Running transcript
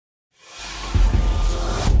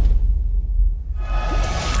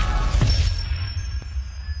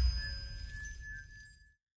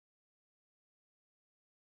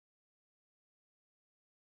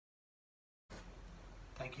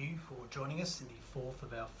you for joining us in the fourth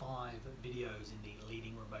of our 5 videos in the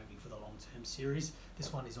Leading Remotely for the Long-Term series.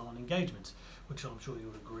 This one is on engagement, which I'm sure you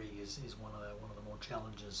would agree is one of the more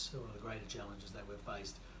challenges, one of the greater challenges that we've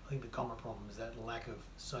faced. I think the common problem is that lack of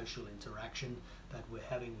social interaction that we're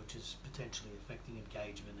having, which is potentially affecting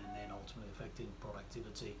engagement and then ultimately affecting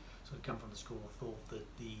productivity. So I come from the school of thought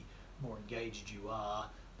that the more engaged you are,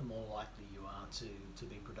 the more likely you are to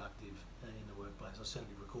be productive in the workplace. I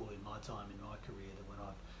certainly recall in my time in my career that when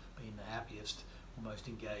I've been the happiest or most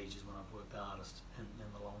engaged is when I've worked the hardest and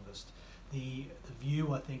the longest. The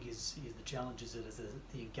view, I think, is the challenge is that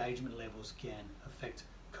the engagement levels can affect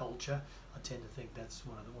culture. I tend to think that's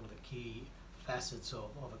one of the key facets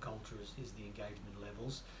of a culture is the engagement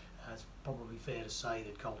levels. It's probably fair to say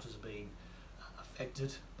that cultures are being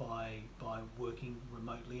affected by working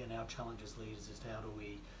remotely, and our challenge as leaders is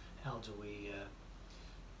how do we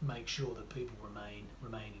make sure that people remain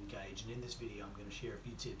engaged. And in this video I'm going to share a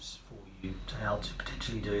few tips for you to how to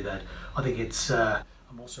potentially do that. I think it's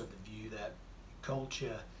I'm also of the view that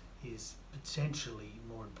culture is potentially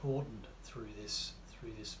more important through this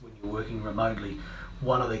when you're working remotely.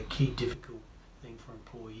 One of the key difficult things for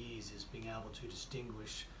employees is being able to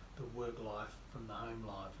distinguish the work life from the home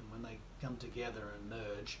life, and when they come together and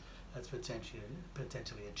merge, that's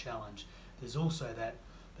potentially a challenge. There's also that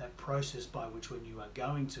process by which when you are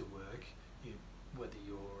going to work, whether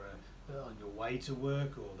you're on your way to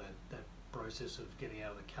work or that process of getting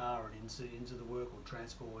out of the car and into the work or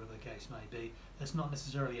transport, whatever the case may be, that's not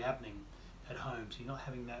necessarily happening at home. So you're not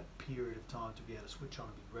having that period of time to be able to switch on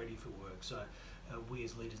and be ready for work. So we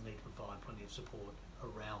as leaders need to provide plenty of support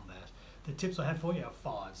around that. The tips I have for you are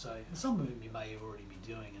 5. So some of them you may already be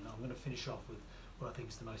doing, and I'm going to finish off with what I think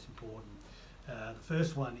is the most important. The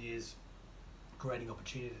first one is creating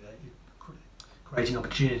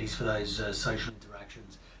opportunities for those social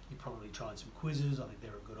interactions. You probably tried some quizzes. I think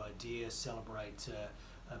they're a good idea. Celebrate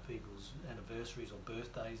people's anniversaries or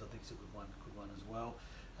birthdays. I think it's a good one as well.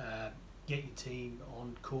 Get your team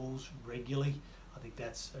on calls regularly. I think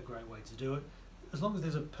that's a great way to do it, as long as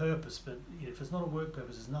there's a purpose. But if it's not a work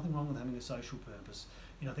purpose, there's nothing wrong with having a social purpose.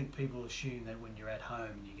 I think people assume that when you're at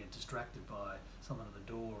home and you get distracted by someone at the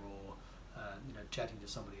door or chatting to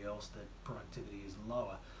somebody else, that productivity is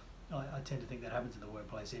lower. I tend to think that happens in the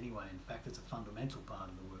workplace anyway. In fact, it's a fundamental part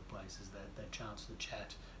of the workplace, is that chance to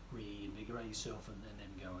chat, reinvigorate yourself and then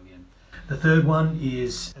go again. The third one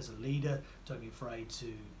is, as a leader, don't be afraid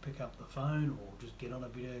to pick up the phone or just get on a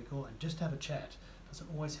video call and just have a chat. It doesn't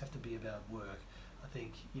always have to be about work. I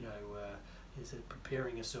think, is it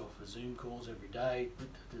preparing yourself for Zoom calls every day?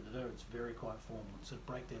 It's very quite formal. So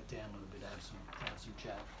break that down a little bit, have some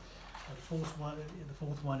chat. The fourth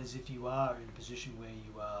one is, if you are in a position where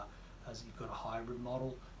you are, as you've got a hybrid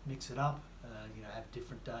model, mix it up. Have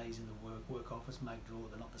different days in the work office. Make sure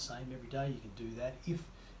they're not the same every day. You can do that if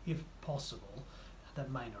possible.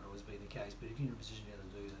 That may not always be the case, but if you're in a position to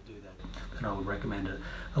do that, then I would recommend it.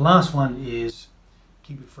 The last one is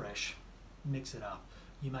keep it fresh. Mix it up.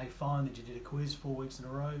 You may find that you did a quiz 4 weeks in a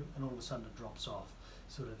row and all of a sudden it drops off.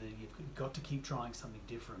 You've got to keep trying something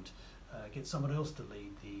different. Get someone else to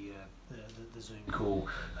lead the Zoom call.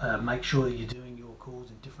 Make sure that you're doing your calls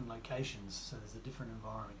in different locations, so there's a different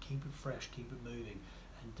environment. Keep it fresh, keep it moving,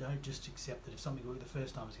 and don't just accept that if something worked the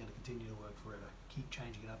first time, it's going to continue to work forever. Keep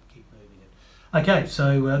changing it up, keep moving it. Okay,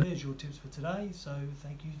 so there's your tips for today. So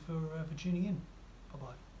thank you for tuning in.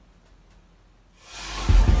 Bye-bye.